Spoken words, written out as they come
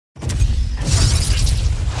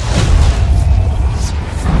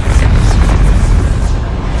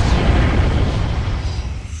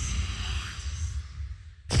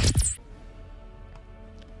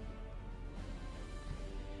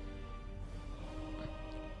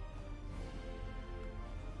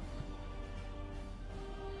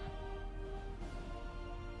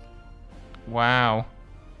Wow.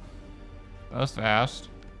 That was fast.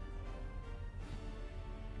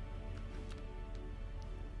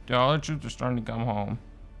 The other troops are starting to come home.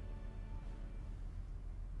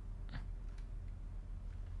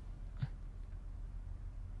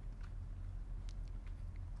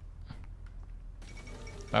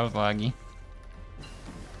 That was laggy.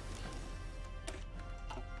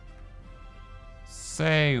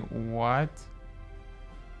 Say what?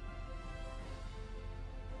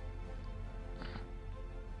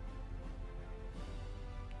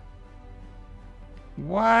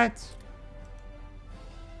 What?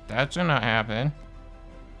 That should not happen.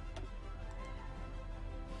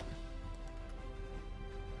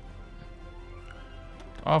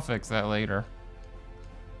 I'll fix that later.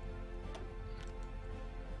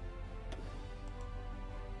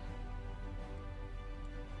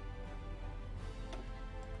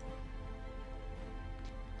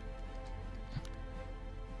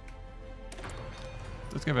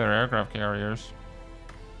 Let's get better aircraft carriers.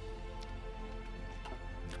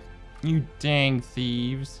 You dang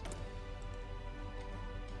thieves.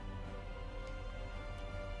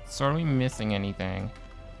 So are we missing anything?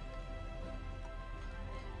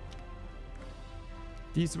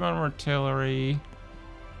 Decent amount of artillery.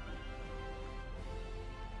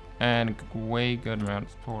 And way good amount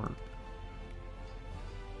of support.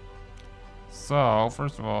 So,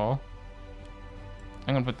 first of all,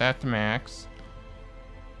 I'm gonna put that to max.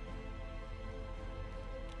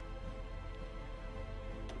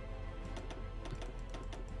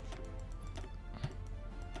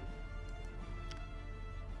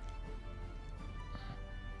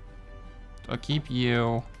 I'll keep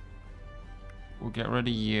you. We'll get rid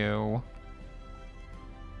of you.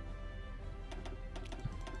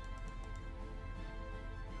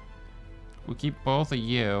 We'll keep both of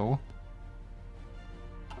you.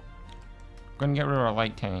 Gonna get rid of our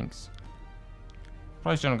light tanks.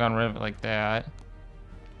 Probably shouldn't have gotten rid of it like that.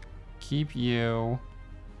 Keep you.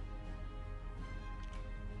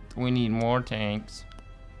 We need more tanks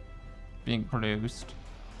being produced.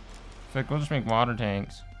 In fact, we'll just make water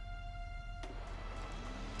tanks.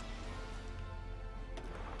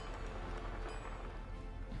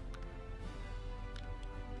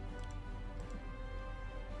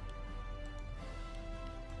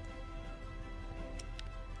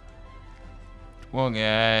 We'll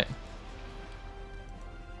get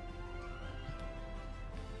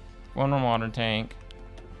one more water tank.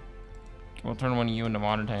 We'll turn one of you into a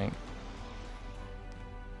water tank.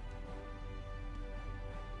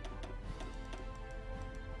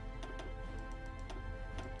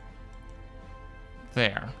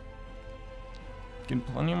 There. Get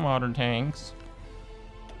plenty of water tanks.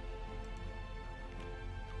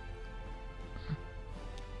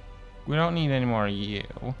 We don't need any more of you.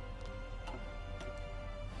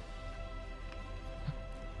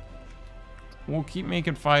 We'll keep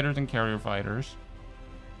making fighters and carrier fighters.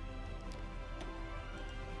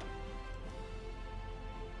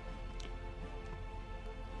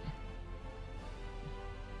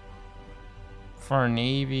 For our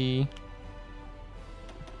Navy.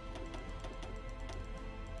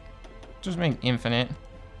 Just make infinite.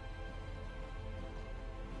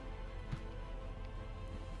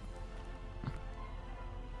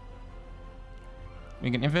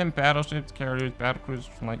 Make an infinite battleships, carriers, battle cruisers,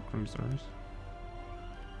 light cruisers.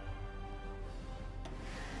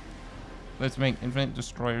 Let's make infinite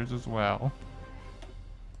destroyers as well.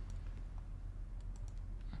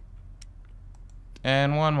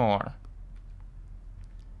 And one more.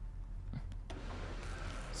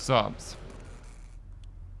 Subs.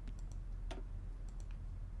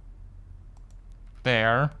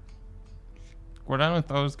 There. We're done with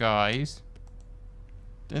those guys.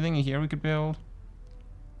 Anything here we could build?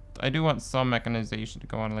 I do want some mechanization to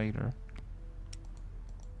go on later.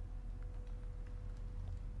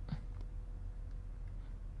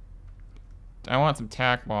 I want some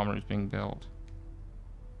tack bombers being built.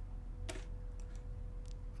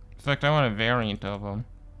 In fact, I want a variant of them.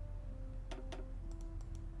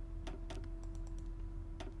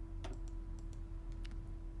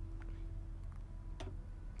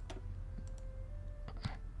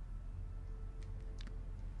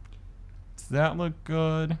 Does that look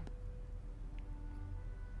good?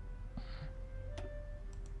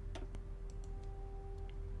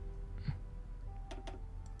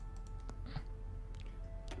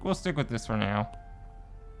 We'll stick with this for now.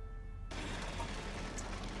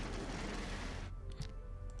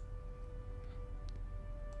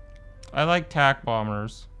 I like tack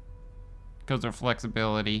bombers because of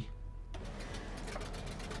flexibility.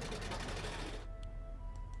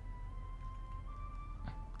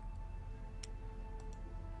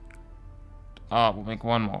 We'll make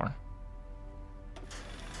one more.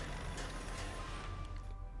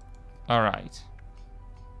 Alright.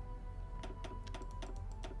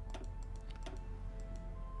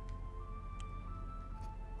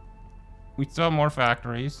 We still have more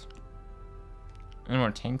factories. Any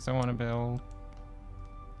more tanks I want to build?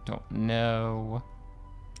 Don't know.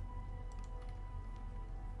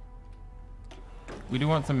 We do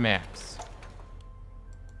want some mechs.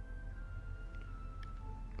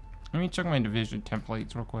 Let me check my division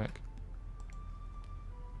templates real quick.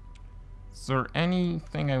 Is there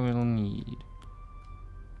anything I will need?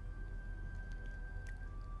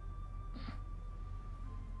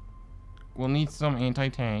 We'll need some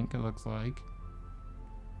anti-tank, it looks like.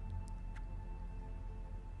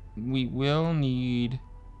 We will need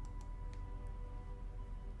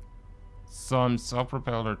some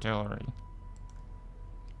self-propelled artillery.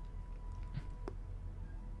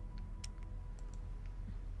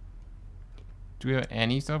 Do we have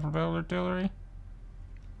any self-propelled artillery?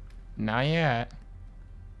 Not yet.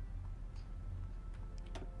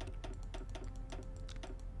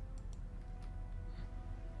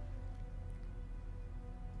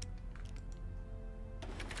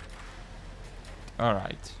 All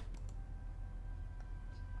right.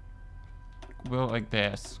 We'll like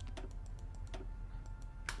this.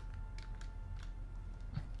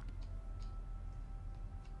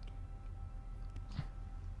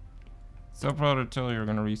 Self-propelled artillery we're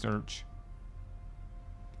gonna research.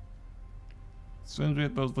 As soon as we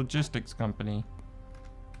have those logistics company.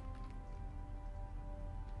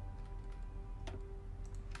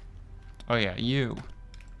 Oh yeah, you.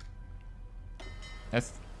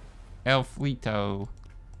 That's El Flito.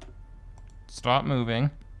 Stop moving.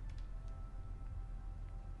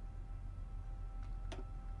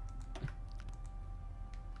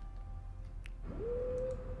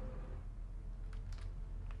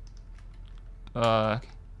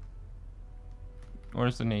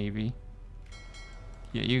 Where's the Navy?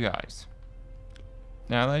 Yeah, you guys.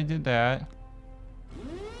 Now that I did that,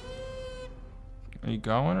 are you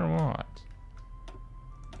going or what?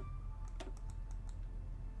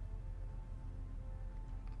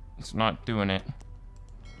 It's not doing it.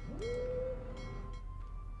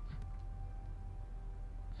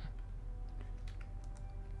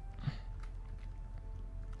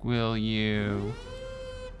 Will you?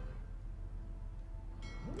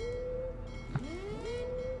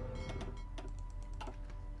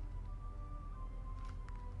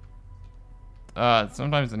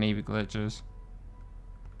 Sometimes the Navy glitches.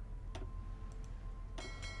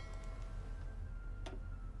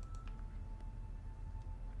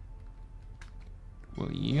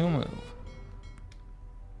 Will you move?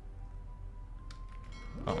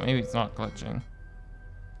 Oh, maybe it's not glitching.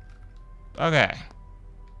 Okay.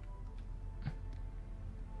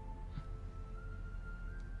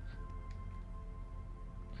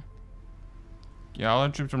 Yeah, all our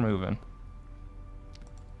troops are moving.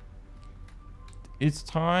 It's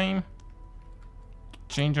time to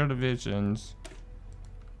change our divisions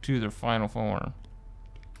to their final form.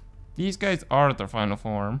 These guys are at their final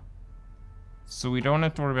form, so we don't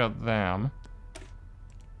have to worry about them.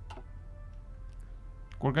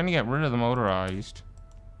 We're gonna get rid of the motorized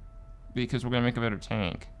because we're gonna make a better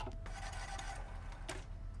tank.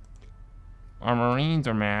 Our Marines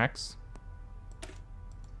are max.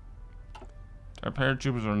 Our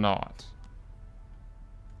paratroopers are not.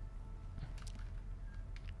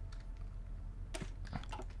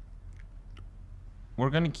 We're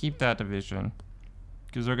gonna keep that division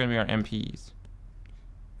because they're gonna be our MPs.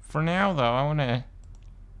 For now, though, I wanna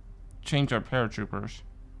change our paratroopers.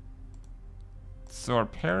 So our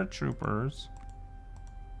paratroopers,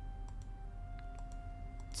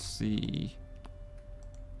 let's see,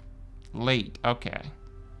 late, okay.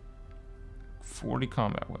 40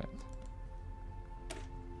 combat width.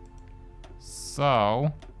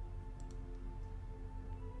 So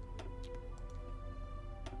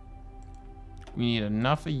we need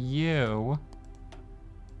enough of you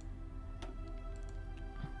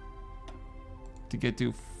to get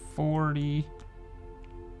to 40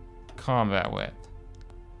 combat width.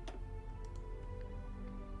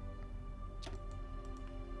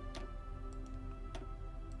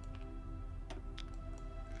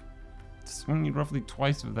 So we need roughly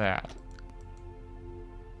twice of that.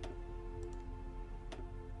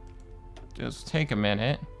 Just take a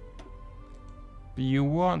minute. But you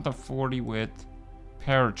want the 40 width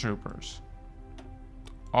paratroopers.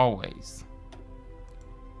 Always.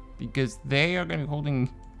 Because they are going to be holding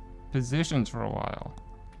positions for a while.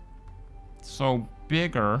 So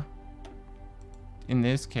bigger, in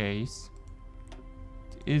this case,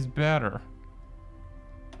 is better.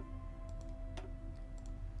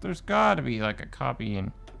 There's gotta be like a copy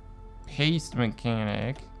and paste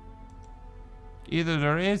mechanic. Either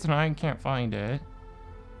there is and I can't find it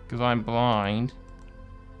because I'm blind,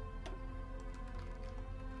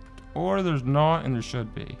 or there's not and there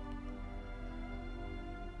should be.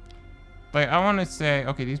 Like, I want to say,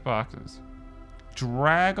 okay, these boxes.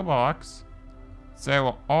 Drag a box. Say,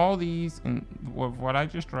 well, all these and what I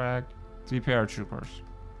just dragged to be paratroopers.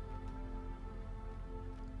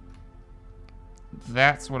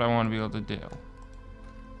 That's what I want to be able to do.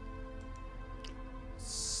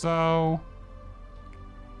 So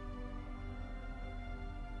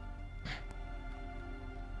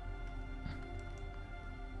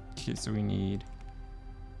okay, so we need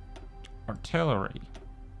artillery,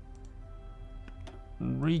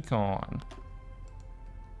 recon.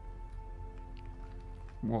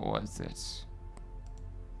 What was this?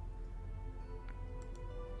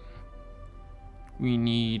 We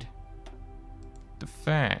need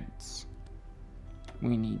defense.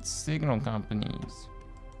 We need signal companies.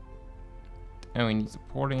 And we need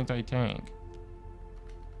support anti-tank.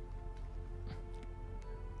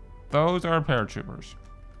 Those are paratroopers.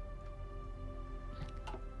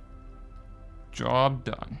 Job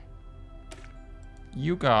done.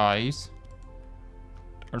 You guys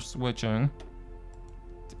are switching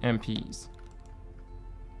to MPs.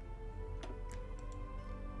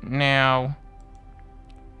 Now,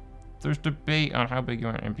 there's debate on how big you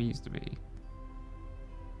want MPs to be.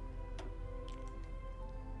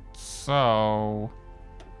 So,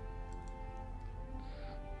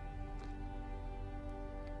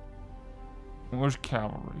 where's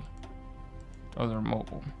cavalry? Oh, they're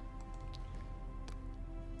mobile.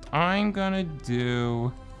 I'm gonna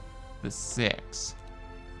do the 6.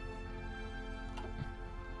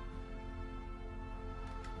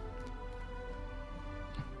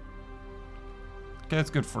 Okay, that's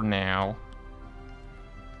good for now.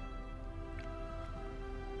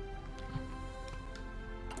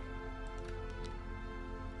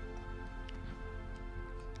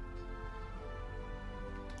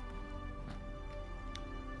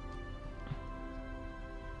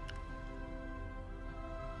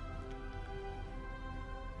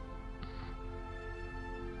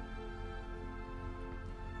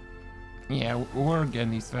 Yeah, we're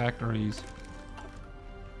getting these factories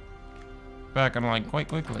back online quite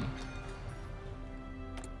quickly.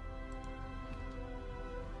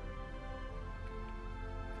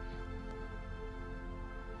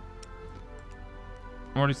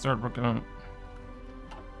 Already started working on.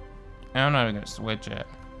 I'm not even gonna switch it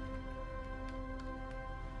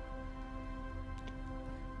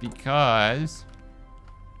because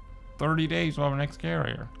 30 days we'll have our next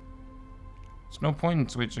carrier. There's no point in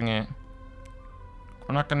switching it.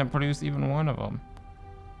 We're not gonna produce even one of them.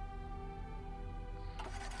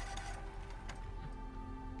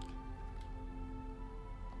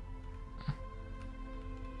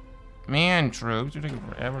 Man, troops are taking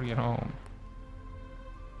forever to get home.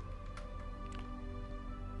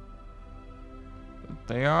 But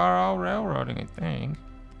they are all railroading, I think.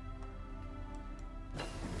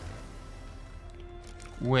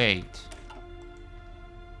 Wait.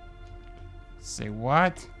 Say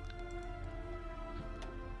what?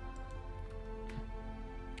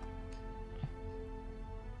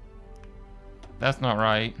 That's not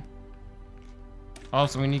right.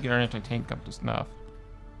 Also, we need to get our anti-tank up to snuff.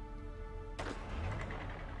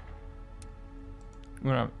 We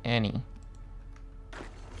don't have any.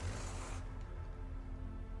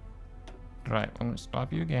 Right, I'm gonna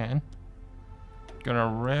stop you again. Gonna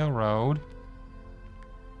railroad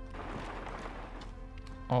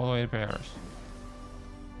all the way to Paris.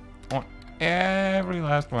 I want every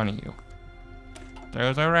last one of you.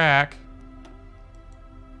 There's Iraq.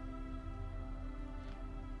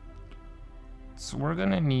 So we're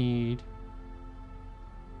gonna need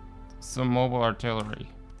some mobile artillery.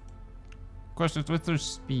 Question is, what's their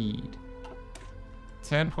speed?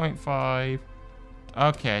 10.5.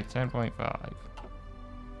 Okay, 10.5.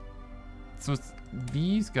 So it's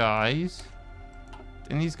these guys,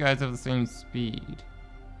 and these guys have the same speed.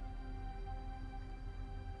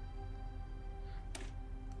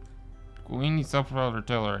 We need self-propelled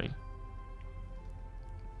artillery.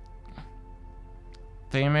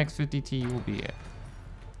 The MX-50T will be it.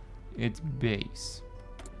 It's base.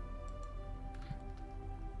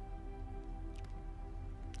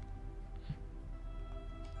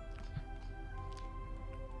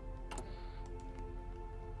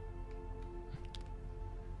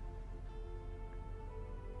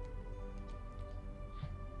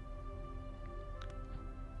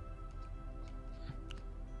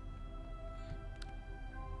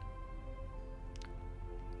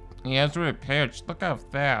 He has to repair. Just look how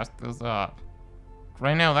fast this is up.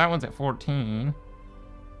 Right now, that one's at 14.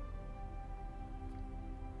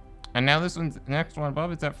 And now this one's, the next one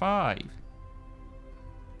above it's at 5.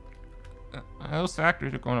 Those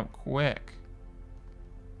factories are going up quick.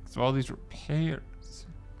 So all these repairs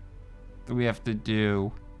that we have to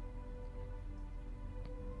do.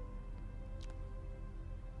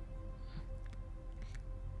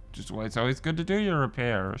 Just why it's always good to do your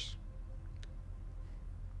repairs.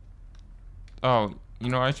 Oh, you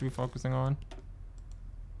know what I should be focusing on?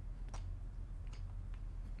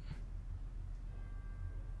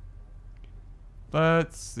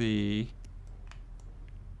 Let's see.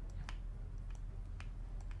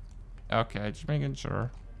 Okay, just making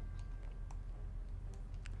sure.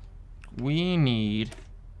 We need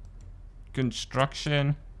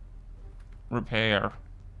construction repair.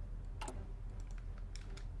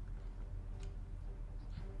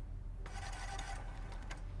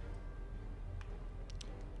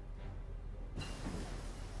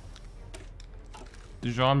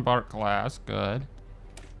 Dijon Bart class, good.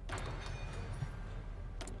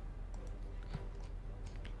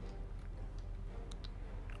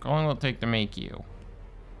 How long will it take to make you?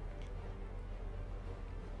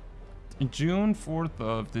 June 4th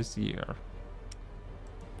of this year.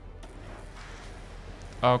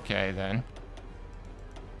 Okay, then.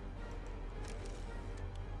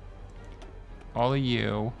 All of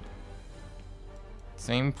you.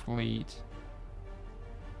 Same fleet.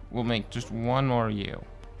 We'll make just one more you.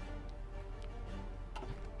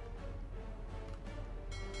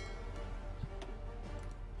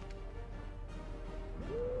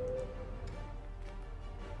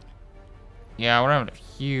 Yeah, we're having a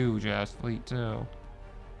huge ass fleet too.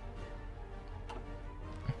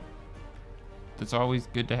 That's always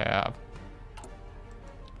good to have.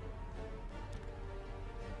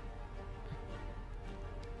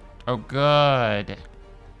 Oh, good.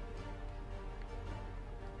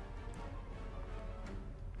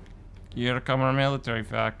 Here to come our military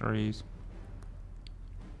factories.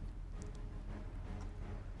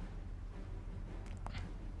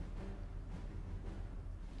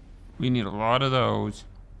 We need a lot of those.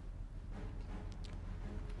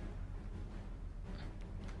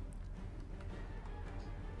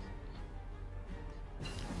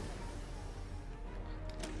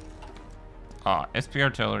 SP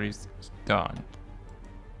artillery's done.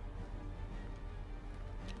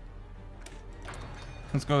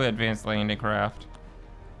 Let's go to advanced landing craft.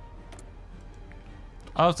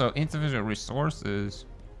 Also, insufficient resources.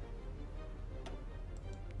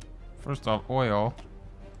 First off, oil.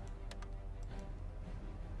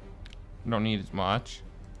 Don't need as much.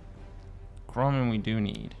 Chromium we do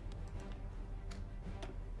need.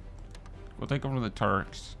 We'll take over the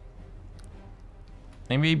Turks.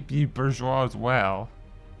 They may be bourgeois as well,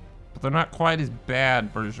 but they're not quite as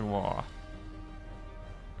bad bourgeois.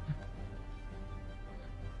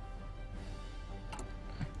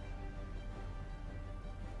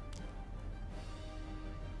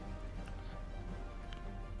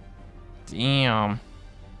 Damn.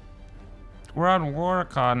 We're on war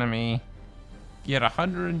economy. Yet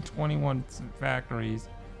 121 factories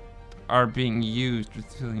are being used for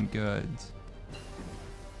stealing goods.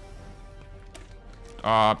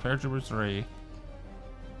 Paratrooper 3.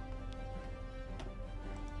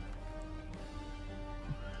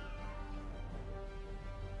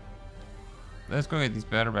 Let's go get these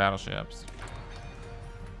better battleships.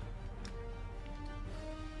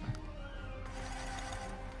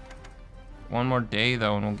 One more day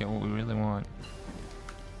though and we'll get what we really want.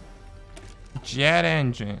 Jet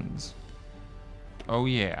engines. Oh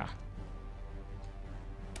yeah.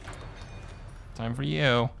 Time for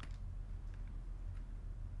you.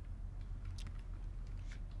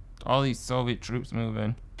 All these Soviet troops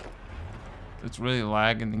moving. It's really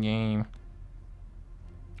lagging the game.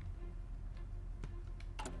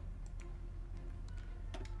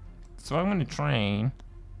 So I'm gonna train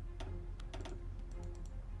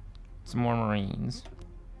some more Marines.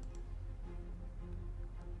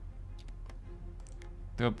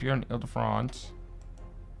 They'll appear in Ile-de-France.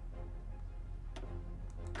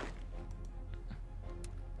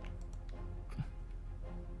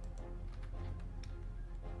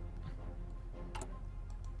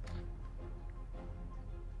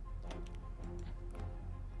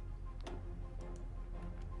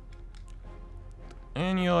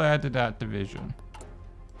 And you'll add to that division.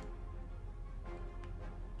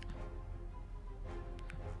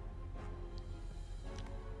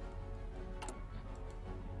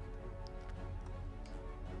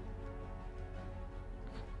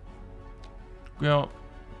 Well,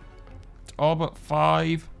 all but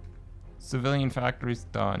 5 Civilian factories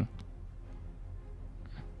done.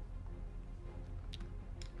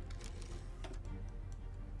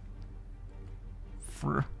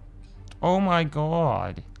 Oh my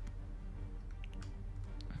god.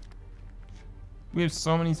 We have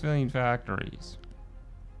so many civilian factories.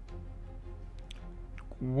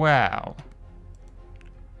 Wow.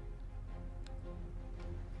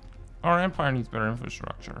 Our empire needs better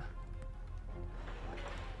infrastructure.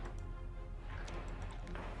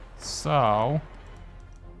 So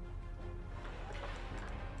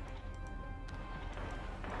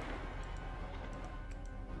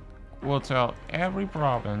we'll tell every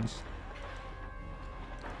province,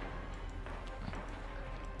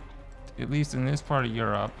 at least in this part of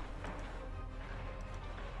Europe,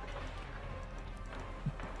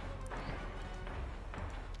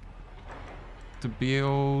 to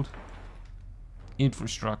build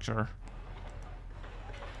infrastructure.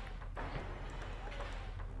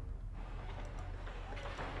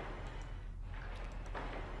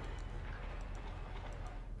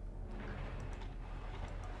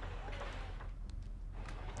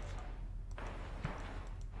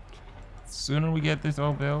 The sooner we get this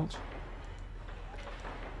all built, the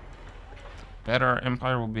better our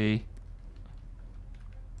empire will be.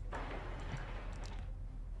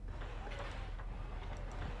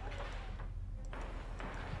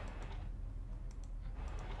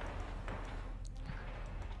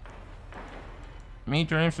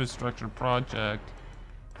 Major infrastructure project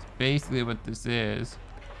is basically what this is.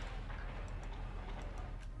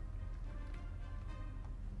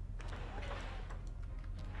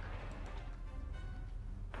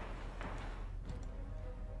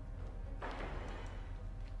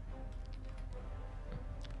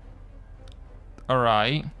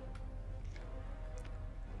 Alright.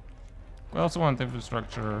 We also want the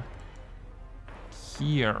infrastructure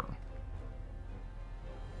here.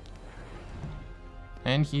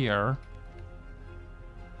 And here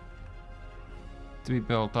to be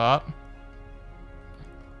built up.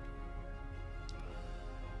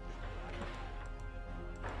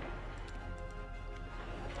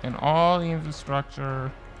 And all the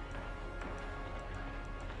infrastructure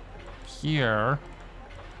here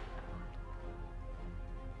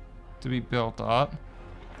to be built up.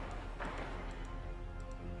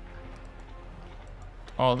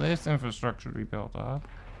 All this infrastructure to be built up.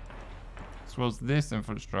 As well as this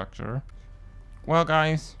infrastructure. Well,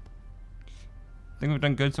 guys, I think we've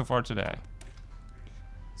done good so far today.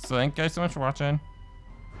 So thank you guys so much for watching.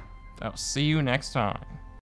 I'll see you next time.